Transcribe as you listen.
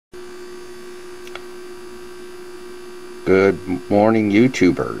Good morning,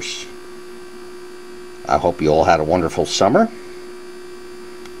 YouTubers. I hope you all had a wonderful summer.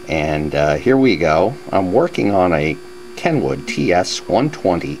 And here we go. I'm working on a Kenwood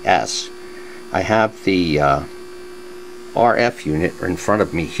TS120S. I have the RF unit in front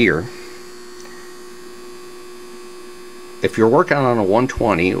of me here. If you're working on a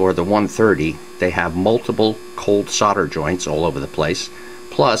 120 or the 130, they have multiple cold solder joints all over the place.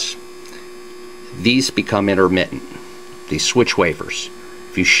 Plus, these become intermittent. These switch wafers.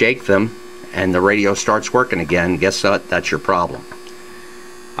 If you shake them and the radio starts working again, guess what? That's your problem.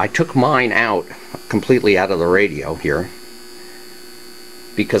 I took mine out, completely out of the radio here,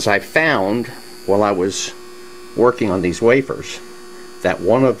 because I found while I was working on these wafers that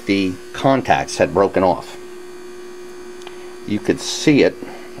one of the contacts had broken off. You could see it.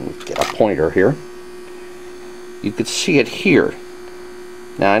 Let me get a pointer here. You could see it here.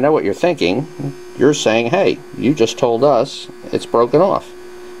 Now I know what you're thinking. You're saying, hey, you just told us it's broken off.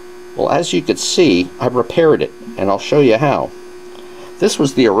 Well, as you could see, I repaired it, and I'll show you how. This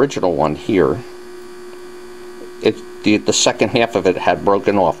was the original one here. The second half of it had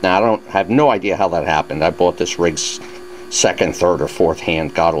broken off. Now, I have no idea how that happened. I bought this rig second, third, or fourth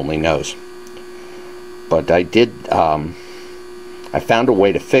hand, God only knows. But I did, I found a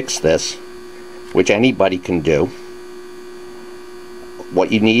way to fix this, which anybody can do. What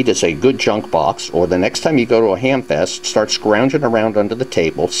you need is a good junk box, or the next time you go to a ham fest, start scrounging around under the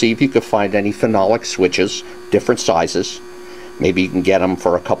table, see if you can find any phenolic switches, different sizes. Maybe you can get them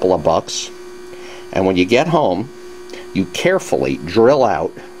for a couple of bucks. And when you get home, you carefully drill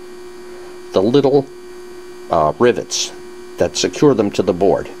out the little rivets that secure them to the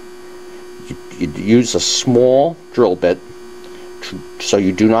board. You use a small drill bit so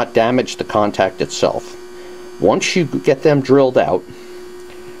you do not damage the contact itself. Once you get them drilled out,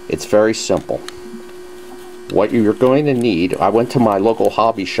 it's very simple. What you're going to need, I went to my local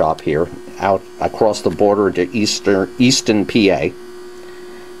hobby shop here, out across the border into Easton, PA,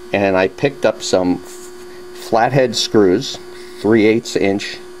 and I picked up some flathead screws, 3/8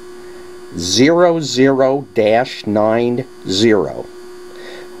 inch, 00-90,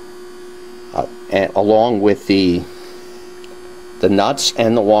 and along with the nuts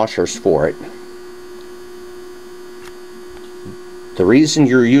and the washers for it. The reason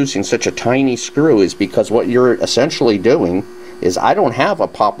you're using such a tiny screw is because what you're essentially doing is, I don't have a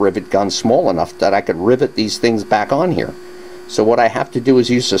pop rivet gun small enough that I could rivet these things back on here. So what I have to do is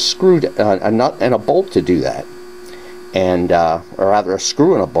use a screw, a nut and a bolt to do that. And, or rather a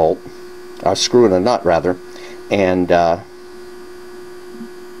screw and a bolt, a screw and a nut rather, and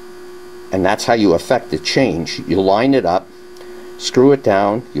that's how you affect the change. You line it up, screw it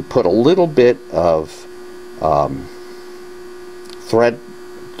down, you put a little bit of thread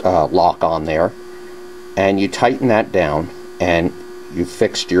lock on there, and you tighten that down, and you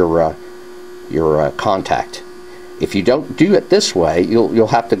fixed your contact. If you don't do it this way, you'll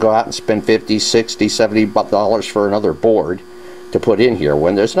have to go out and spend $50, $60, $70 for another board to put in here,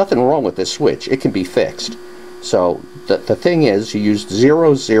 when there's nothing wrong with this switch. It can be fixed. So the thing is, you use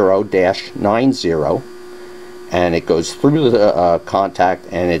 00-90, and it goes through the contact,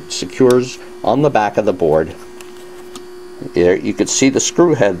 and it secures on the back of the board. There, you can see the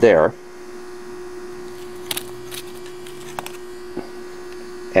screw head there,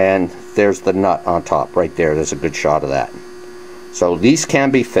 and there's the nut on top right there. There's a good shot of that. So these can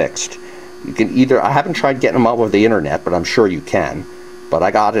be fixed. You can either, I haven't tried getting them over the internet, but I'm sure you can. But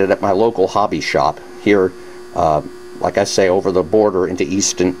I got it at my local hobby shop here, like I say, over the border into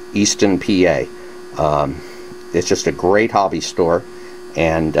Easton, PA. It's just a great hobby store,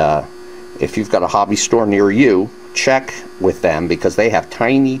 and if you've got a hobby store near you, check with them, because they have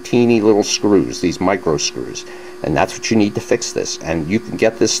tiny, teeny little screws, these micro screws, and that's what you need to fix this. And you can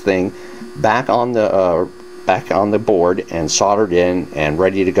get this thing back on the board and soldered in and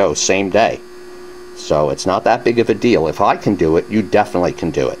ready to go same day. So it's not that big of a deal. If I can do it, you definitely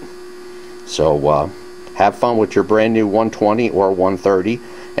can do it. So have fun with your brand new 120 or 130.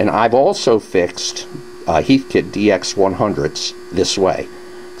 And I've also fixed Heathkit DX100s this way.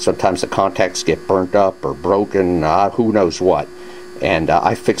 Sometimes the contacts get burnt up or broken, who knows what, and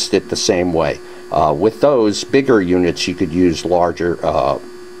I fixed it the same way. With those bigger units, you could use larger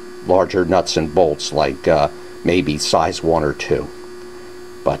nuts and bolts, like maybe size 1 or 2.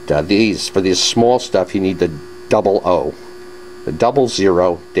 But for this small stuff, you need the 00, the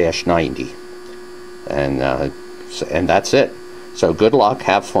 00-90, and that's it. So good luck,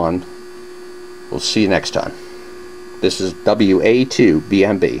 have fun. We'll see you next time. This is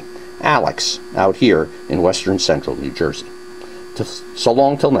WA2BMB, Alex, out here in Western Central New Jersey. So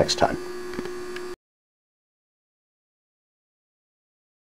long till next time.